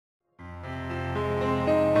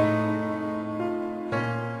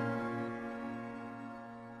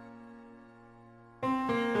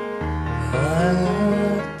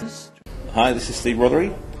Hi, this is Steve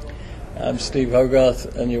Rothery. I'm Steve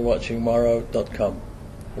Hogarth, and you're watching Morow.com.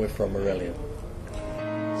 We're from Marillion.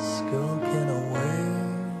 Skulking away.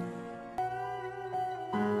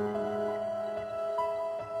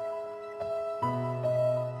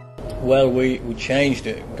 Well, we changed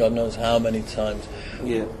it, God knows how many times.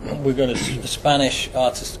 Yeah. We've got a Spanish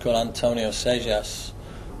artist called Antonio Sejas,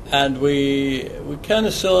 and we kind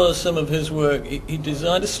of saw some of his work. He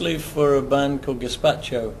designed a sleeve for a band called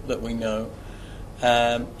Gazpacho that we know,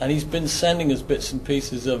 and he's been sending us bits and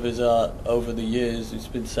pieces of his art over the years. He's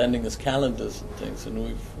been sending us calendars and things,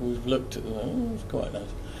 and we've looked at them. Oh, it's quite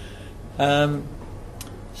nice.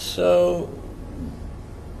 So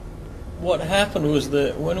what happened was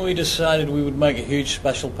that when we decided we would make a huge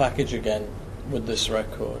special package again with this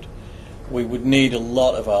record, we would need a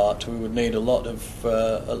lot of art. We would need a lot of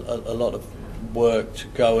work to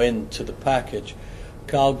go into the package.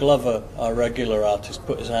 Carl Glover, our regular artist,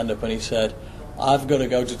 put his hand up and he said, "I've got to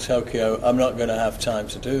go to Tokyo. I'm not going to have time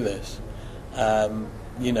to do this.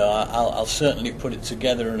 I'll certainly put it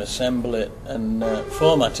together and assemble it and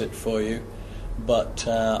format it for you, but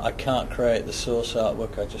I can't create the source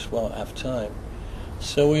artwork. I just won't have time."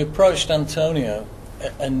 So we approached Antonio,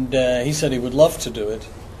 and he said he would love to do it,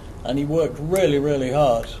 and he worked really, really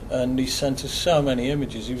hard, and he sent us so many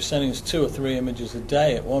images. He was sending us 2 or 3 images a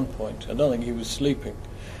day at one point. I don't think he was sleeping.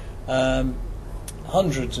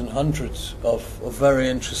 Hundreds and hundreds of very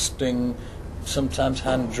interesting, sometimes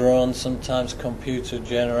hand-drawn, sometimes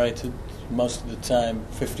computer-generated, most of the time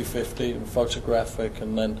 50-50 and photographic,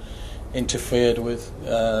 and then interfered with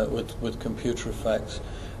computer effects.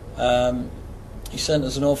 He sent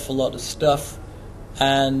us an awful lot of stuff,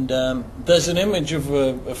 and there's an image of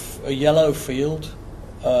a yellow field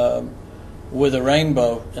with a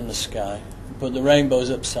rainbow in the sky, but the rainbow is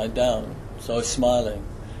upside down, so it's smiling.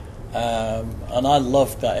 And I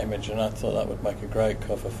loved that image, and I thought that would make a great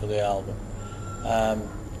cover for the album.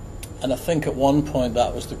 And I think at one point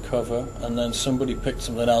that was the cover, and then somebody picked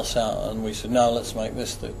something else out, and we said, "No, let's make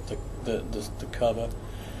this the cover."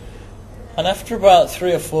 And after about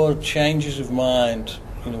 3 or 4 changes of mind,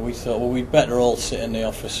 we thought, well, we'd better all sit in the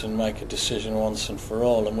office and make a decision once and for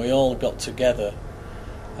all. And we all got together,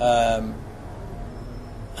 and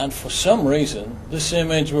for some reason, this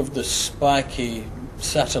image of the spiky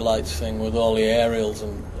satellite thing with all the aerials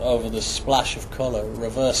and over the splash of colour,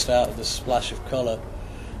 reversed out of the splash of colour,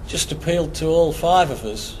 just appealed to all 5 of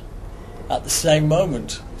us at the same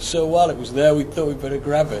moment. So while it was there, we thought we'd better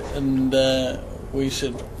grab it, and we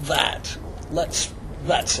said,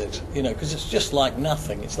 that's it, because it's just like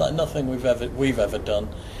nothing. It's like nothing we've ever done.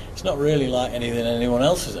 It's not really like anything anyone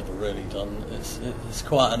else has ever really done. It's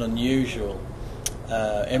quite an unusual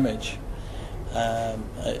image.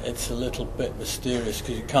 It's a little bit mysterious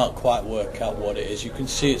because you can't quite work out what it is. You can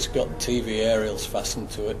see it's got TV aerials fastened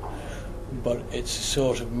to it, but it's a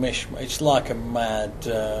sort of mishmash. It's like a mad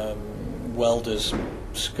welder's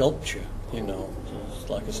sculpture, It's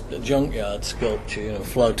like a junkyard sculpture,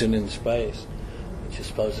 floating in space, which I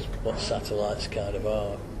suppose is what satellites kind of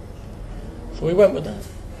are. So we went with that.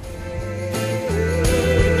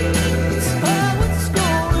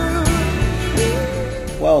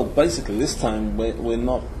 Well, basically this time we're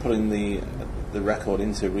not putting the record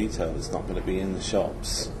into retail. It's not going to be in the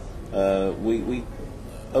shops. We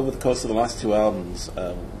over the course of the last 2 albums,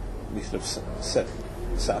 we sort of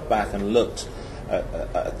sat back and looked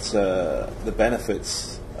at the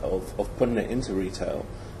benefits of putting it into retail.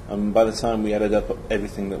 And by the time we added up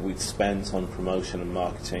everything that we'd spent on promotion and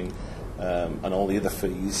marketing and all the other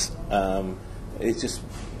fees, it just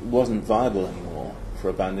wasn't viable anymore for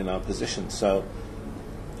a band in our position. So,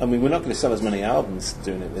 we're not going to sell as many albums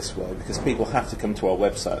doing it this way, because people have to come to our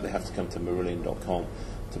website. They have to come to Marillion.com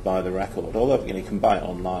to buy the record. Although you can buy it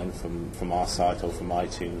online from our site or from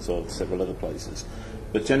iTunes or several other places.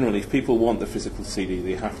 But generally, if people want the physical CD,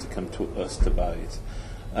 they have to come to us to buy it.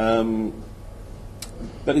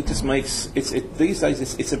 But it just makes these days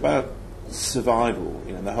it's about survival.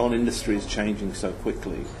 The whole industry is changing so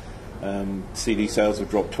quickly. CD sales have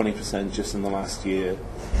dropped 20% just in the last year.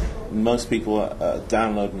 Most people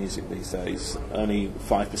download music these days. Only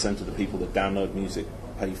 5% of the people that download music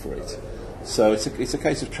pay for it. So it's a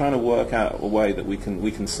case of trying to work out a way that we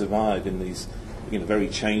can survive in these very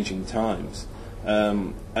changing times.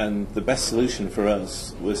 And the best solution for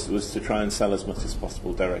us was to try and sell as much as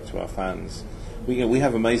possible direct to our fans. We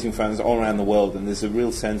have amazing fans all around the world, and there's a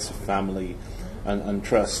real sense of family and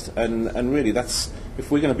trust. And really, that's, if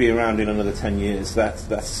we're going to be around in another 10 years,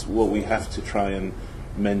 that's what we have to try and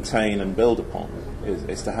maintain and build upon,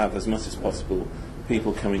 is to have as much as possible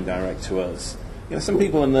people coming direct to us. some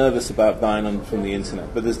people are nervous about buying them from the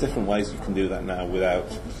internet, but there's different ways you can do that now without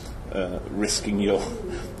risking your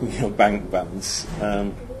bank balance.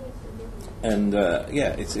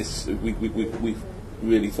 We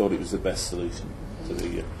really thought it was the best solution to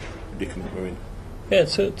the predicament we're in. Yeah,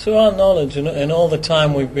 to our knowledge, and all the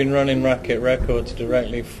time we've been running Racket Records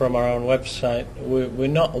directly from our own website, we're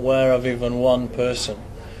not aware of even one person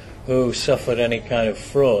who suffered any kind of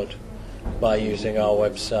fraud by using our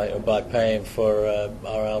website or by paying for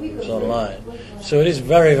our albums online. So it is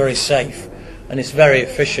very, very safe, and it's very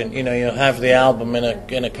efficient. You'll have the album in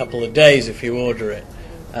a couple of days if you order it.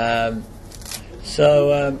 I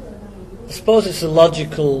suppose it's a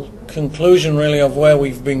logical conclusion, really, of where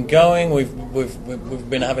we've been going. We've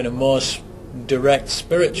been having a more direct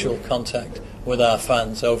spiritual contact with our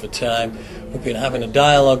fans over time. We've been having a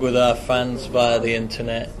dialogue with our fans via the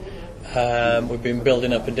internet. We've been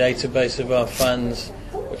building up a database of our fans,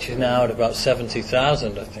 which is now at about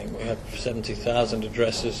 70,000. I think we have 70,000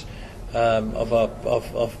 addresses that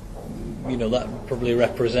probably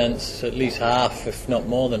represents at least half, if not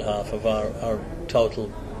more than half, of our total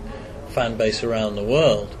fan base around the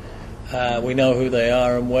world. We know who they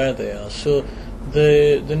are and where they are. So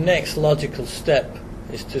the next logical step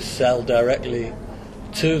is to sell directly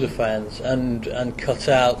to the fans and cut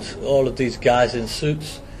out all of these guys in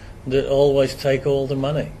suits that always take all the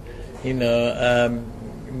money.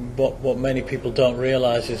 What many people don't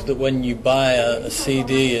realise is that when you buy a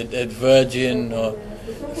CD at Virgin or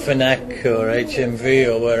Fnac or HMV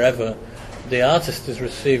or wherever, the artist is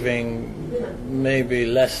receiving maybe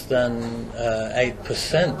less than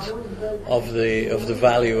 8% of the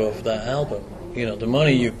value of that album. The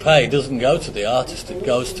money you pay doesn't go to the artist; it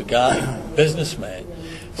goes to businessmen.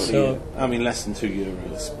 So, less than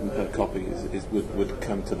 €2 per copy would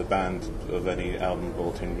come to the band of any album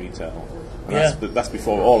bought in retail. And that's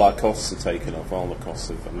before all our costs are taken off, all the costs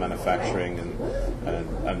of manufacturing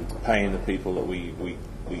and paying the people that we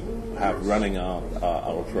have running our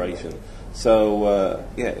operation. So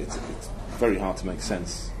it's very hard to make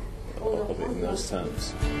sense of it in those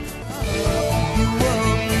terms.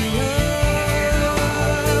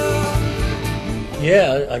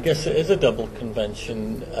 Yeah, I guess it is a double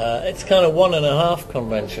convention. It's kind of 1.5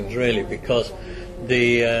 conventions, really, because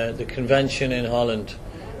the convention in Holland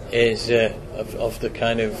is of the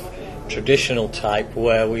kind of traditional type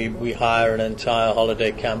where we hire an entire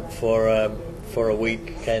holiday camp for a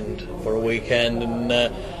weekend, and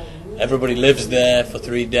everybody lives there for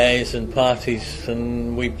 3 days and parties,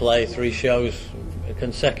 and we play 3 shows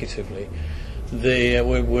consecutively.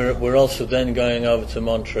 We're also then going over to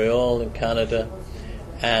Montreal in Canada,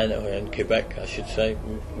 and in Quebec, I should say,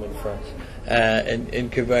 in France, in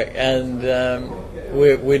Quebec, and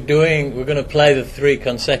we're going to play the 3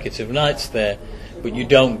 consecutive nights there, but you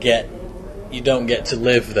don't get to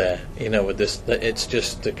live there, with this. It's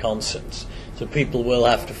just the concerts. So people will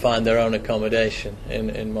have to find their own accommodation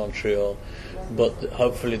in Montreal, but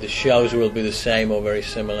hopefully the shows will be the same or very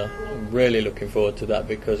similar. I'm really looking forward to that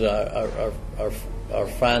because our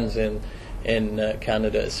fans in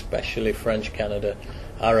Canada, especially French Canada,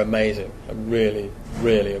 are amazing, really,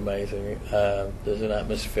 really amazing. There's an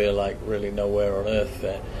atmosphere like really nowhere on earth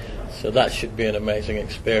there. So that should be an amazing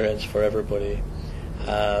experience for everybody.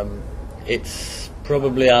 It's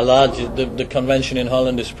probably our largest. The convention in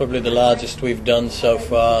Holland is probably the largest we've done so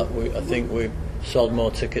far. I think we've sold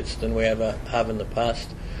more tickets than we ever have in the past.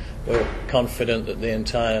 We're confident that the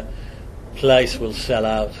entire place will sell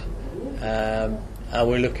out, and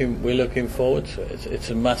we're looking forward to it. It's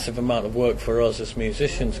a massive amount of work for us as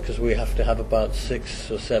musicians because we have to have about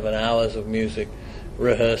 6 or 7 hours of music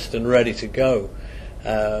rehearsed and ready to go.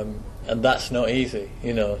 And that's not easy,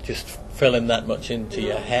 just filling that much into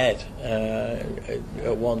your head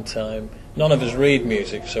at one time. None of us read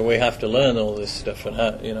music, so we have to learn all this stuff and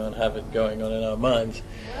have it going on in our minds.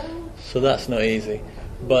 So that's not easy,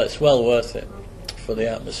 but it's well worth it for the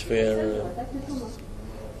atmosphere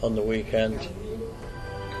on the weekend.